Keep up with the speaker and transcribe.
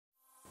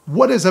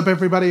What is up,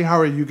 everybody? How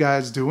are you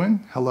guys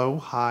doing? Hello,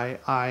 hi,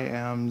 I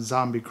am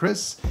Zombie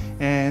Chris,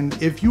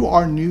 and if you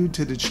are new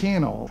to the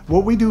channel,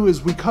 what we do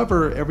is we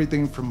cover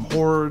everything from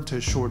horror to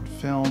short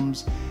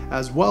films,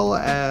 as well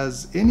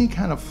as any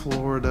kind of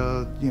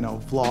Florida,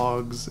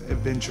 vlogs,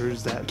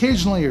 adventures that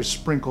occasionally are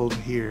sprinkled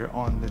here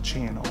on the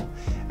channel.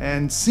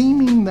 And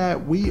seeming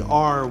that we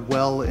are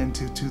well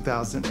into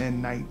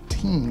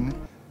 2019,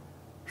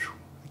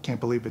 can't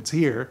believe it's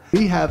here.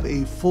 We have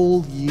a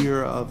full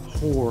year of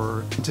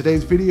horror. In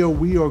today's video,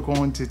 we are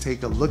going to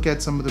take a look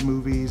at some of the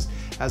movies,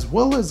 as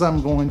well as I'm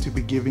going to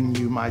be giving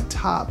you my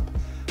top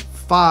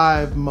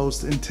 5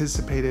 most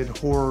anticipated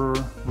horror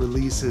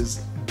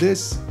releases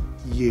this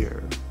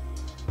year.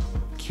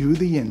 Cue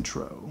the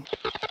intro.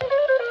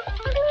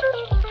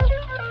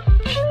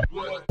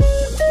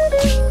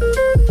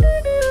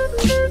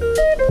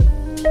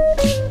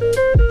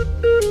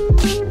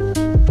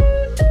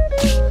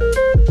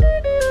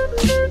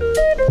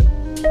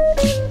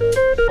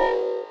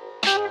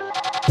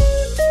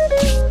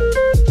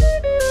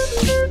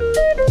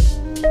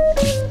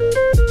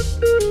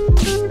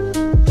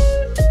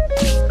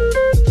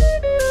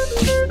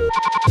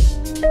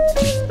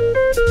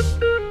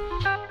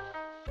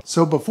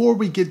 So before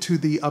we get to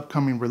the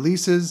upcoming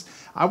releases,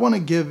 I want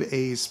to give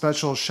a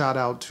special shout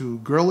out to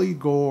Girly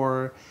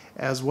Gore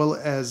as well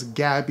as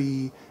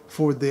Gabby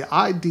for the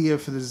idea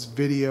for this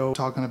video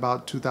talking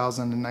about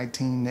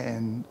 2019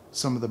 and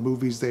some of the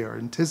movies they are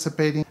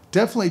anticipating.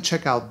 Definitely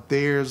check out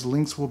theirs.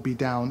 Links will be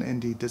down in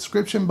the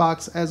description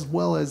box as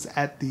well as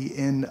at the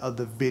end of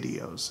the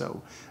video.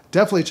 So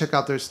definitely check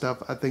out their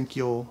stuff. I think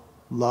you'll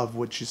love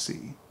what you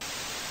see.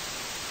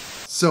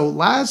 So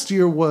last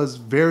year was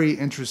very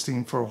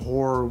interesting for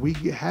horror. We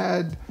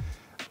had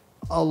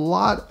a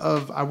lot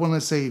of, I want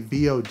to say,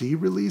 VOD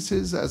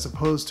releases as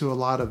opposed to a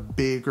lot of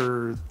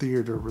bigger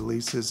theater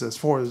releases as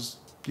far as,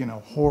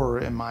 horror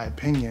in my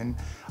opinion.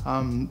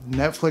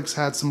 Netflix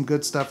had some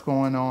good stuff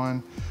going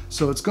on.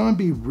 So it's going to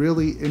be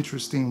really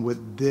interesting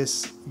with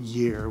this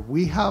year.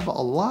 We have a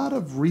lot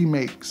of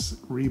remakes,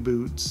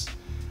 reboots.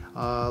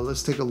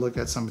 Let's take a look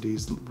at some of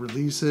these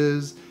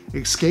releases.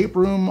 Escape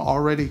Room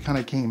already kind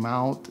of came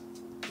out.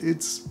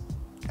 It's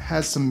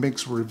has some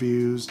mixed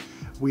reviews.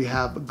 We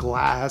have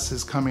Glass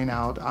is coming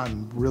out.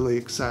 I'm really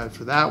excited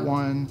for that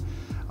one.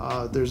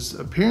 There's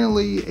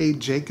apparently a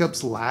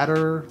Jacob's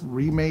Ladder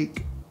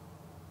remake.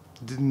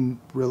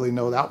 Didn't really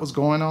know that was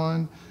going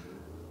on.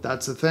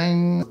 That's a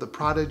thing. The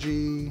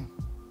Prodigy.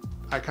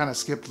 I kind of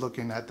skipped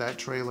looking at that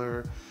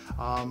trailer.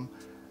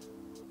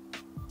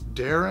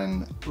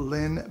 Darren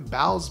Lynn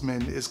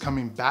Bousman is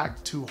coming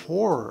back to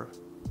horror.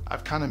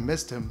 I've kind of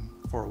missed him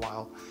for a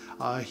while.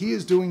 He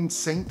is doing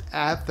Saint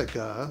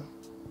Agatha.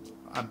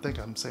 I think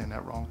I'm saying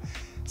that wrong.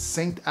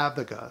 Saint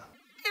Agatha.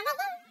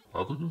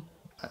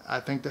 I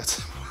think that's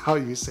how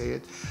you say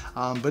it.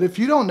 But if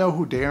you don't know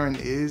who Darren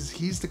is,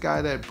 he's the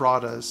guy that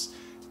brought us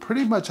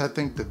pretty much, I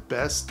think, the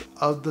best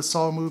of the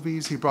Saw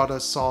movies. He brought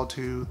us Saw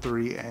 2,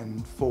 3,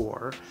 and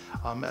 4.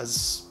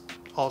 As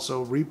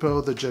also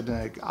Repo, the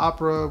Genetic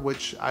Opera,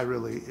 which I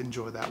really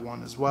enjoy that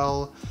one as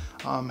well.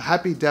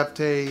 Happy Death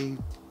Day.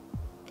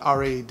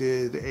 Already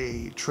did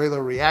a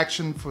trailer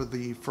reaction for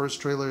the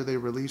first trailer they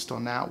released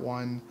on that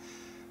one.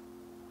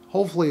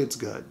 Hopefully it's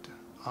good.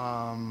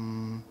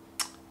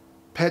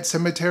 Pet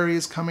Sematary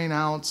is coming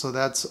out, so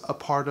that's a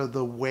part of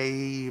the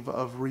wave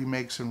of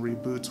remakes and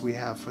reboots we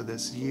have for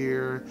this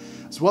year.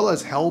 As well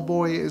as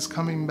Hellboy is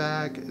coming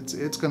back.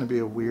 It's going to be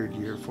a weird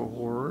year for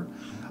horror.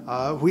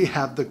 We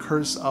have The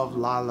Curse of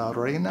La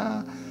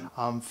Llorona.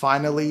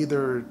 Finally,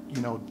 they're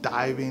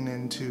diving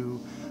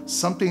into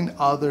something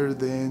other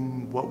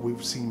than what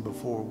we've seen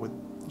before with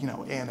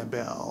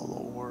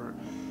Annabelle or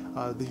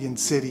The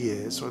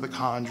Insidious or The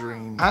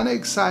Conjuring. Kind of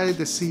excited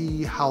to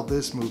see how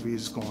this movie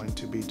is going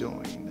to be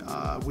doing.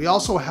 We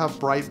also have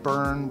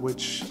Brightburn,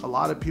 which a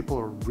lot of people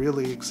are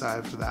really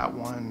excited for that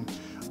one.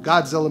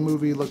 Godzilla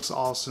movie looks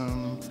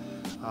awesome.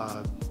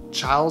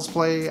 Child's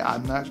Play,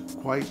 I'm not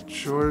quite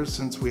sure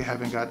since we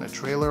haven't gotten a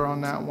trailer on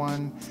that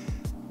one,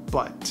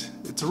 but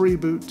it's a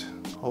reboot.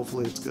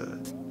 Hopefully it's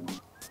good.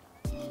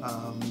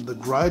 The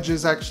Grudge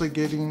is actually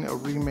getting a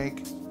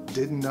remake.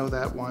 Didn't know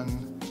that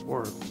one,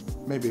 or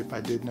maybe if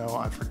I did know,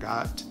 I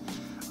forgot.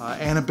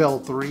 Annabelle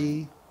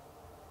 3.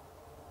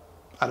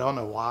 I don't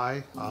know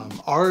why.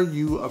 Are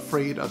You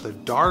Afraid of the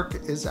Dark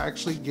is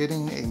actually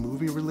getting a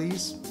movie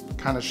release.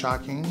 Kind of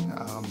shocking.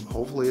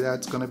 Hopefully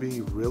that's going to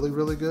be really,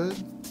 really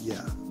good.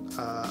 Yeah.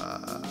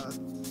 I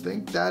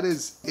think that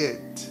is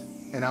it.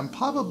 And I'm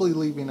probably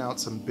leaving out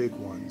some big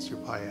ones, you're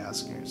probably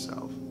asking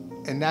yourself.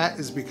 And that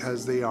is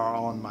because they are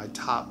on my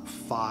top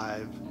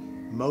 5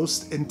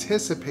 most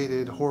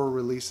anticipated horror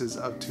releases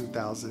of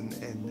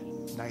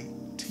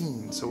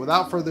 2019. So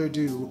without further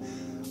ado,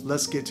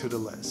 let's get to the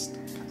list.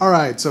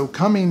 Alright, so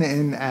coming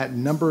in at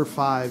number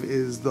 5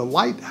 is The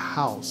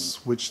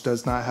Lighthouse, which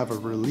does not have a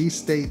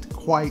release date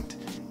quite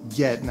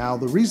yet. Now,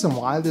 the reason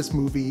why this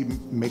movie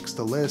makes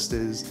the list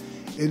is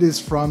it is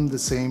from the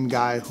same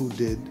guy who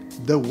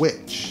did The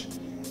Witch.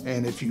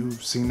 And if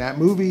you've seen that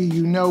movie,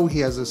 you know he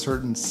has a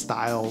certain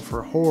style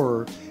for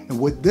horror. And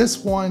with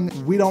this one,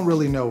 we don't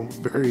really know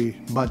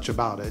very much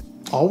about it.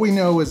 All we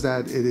know is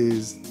that it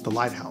is The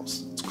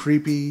Lighthouse. It's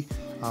creepy.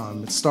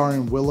 It's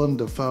starring Willem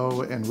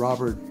Dafoe and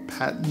Robert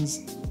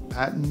Pattinson.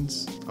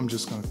 I'm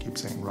just gonna keep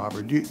saying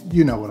Robert.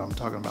 You know what I'm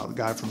talking about, the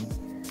guy from,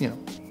 you know,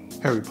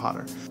 Harry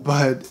Potter.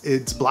 But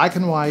it's black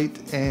and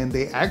white, and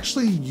they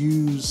actually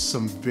use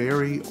some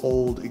very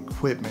old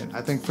equipment.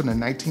 I think from the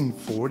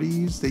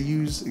 1940s, they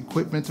use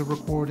equipment to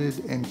record it,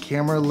 and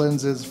camera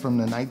lenses from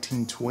the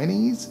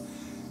 1920s,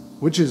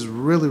 which is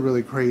really,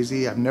 really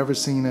crazy. I've never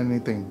seen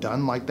anything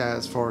done like that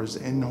as far as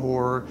in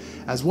horror,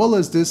 as well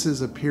as this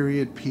is a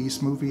period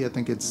piece movie. I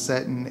think it's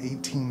set in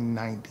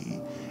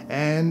 1890.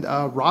 And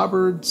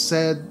Robert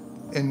said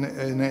in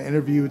an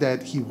interview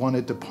that he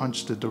wanted to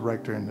punch the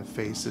director in the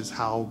face, is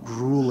how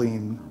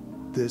grueling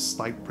this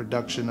like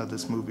production of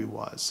this movie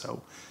was.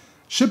 So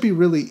should be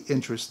really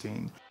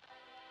interesting.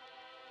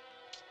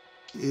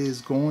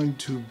 Is going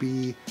to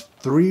be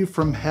 3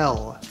 from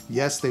Hell.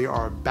 Yes, they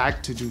are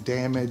back to do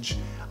damage.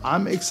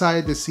 I'm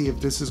excited to see if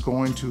this is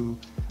going to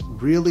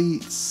really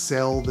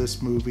sell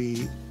this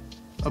movie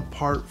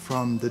apart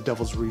from The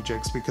Devil's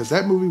Rejects, because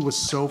that movie was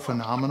so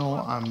phenomenal.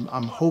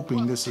 I'm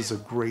hoping this is a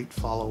great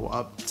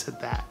follow-up to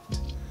that.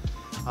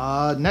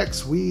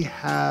 Next we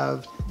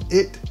have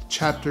It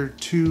Chapter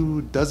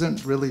 2.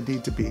 Doesn't really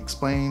need to be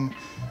explained.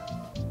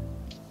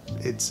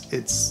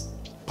 It's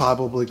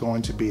probably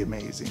going to be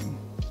amazing.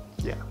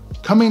 Yeah.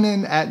 Coming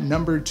in at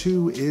number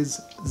 2 is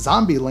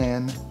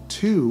Zombieland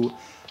 2.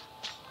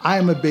 I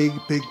am a big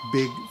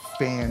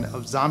fan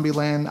of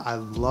Zombieland. I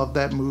love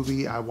that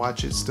movie. I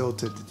watch it still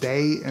to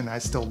today and I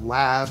still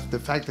laugh. The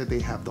fact that they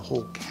have the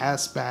whole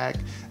cast back.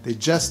 They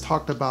just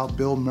talked about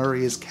Bill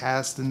Murray is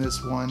cast in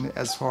this one,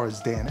 as far as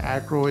Dan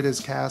Aykroyd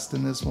is cast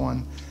in this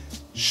one.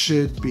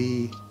 Should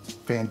be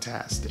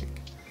fantastic.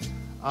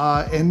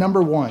 And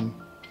number 1,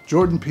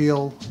 Jordan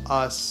Peele,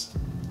 Us.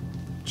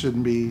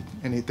 Shouldn't be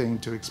anything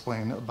to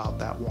explain about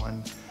that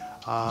one.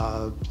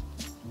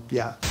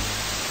 Yeah.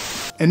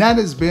 And that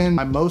has been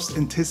my most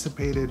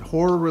anticipated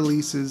horror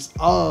releases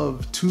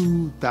of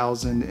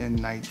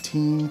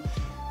 2019.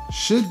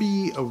 Should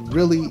be a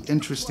really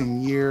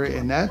interesting year,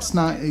 and that's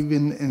not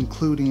even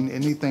including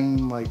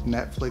anything like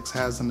Netflix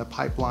has in the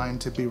pipeline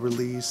to be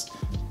released.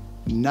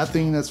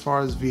 Nothing as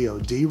far as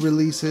VOD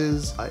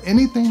releases.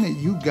 Anything that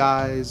you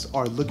guys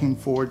are looking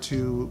forward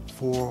to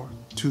for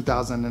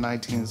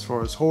 2019 as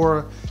far as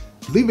horror,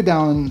 leave it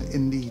down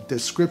in the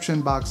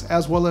description box,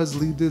 as well as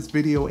leave this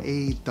video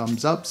a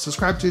thumbs up.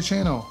 Subscribe to the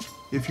channel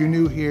if you're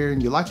new here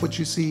and you like what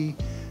you see.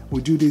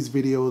 We do these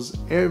videos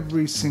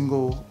every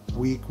single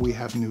week. We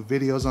have new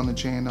videos on the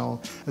channel,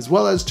 as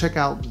well as check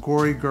out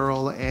Gory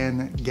Girl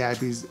and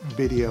Gabby's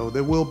video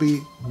that will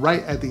be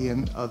right at the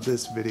end of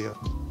this video.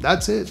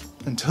 That's it.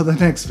 Until the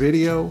next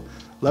video,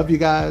 love you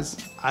guys.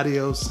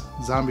 Adios.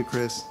 Zombie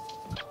Chris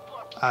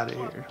out of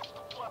here.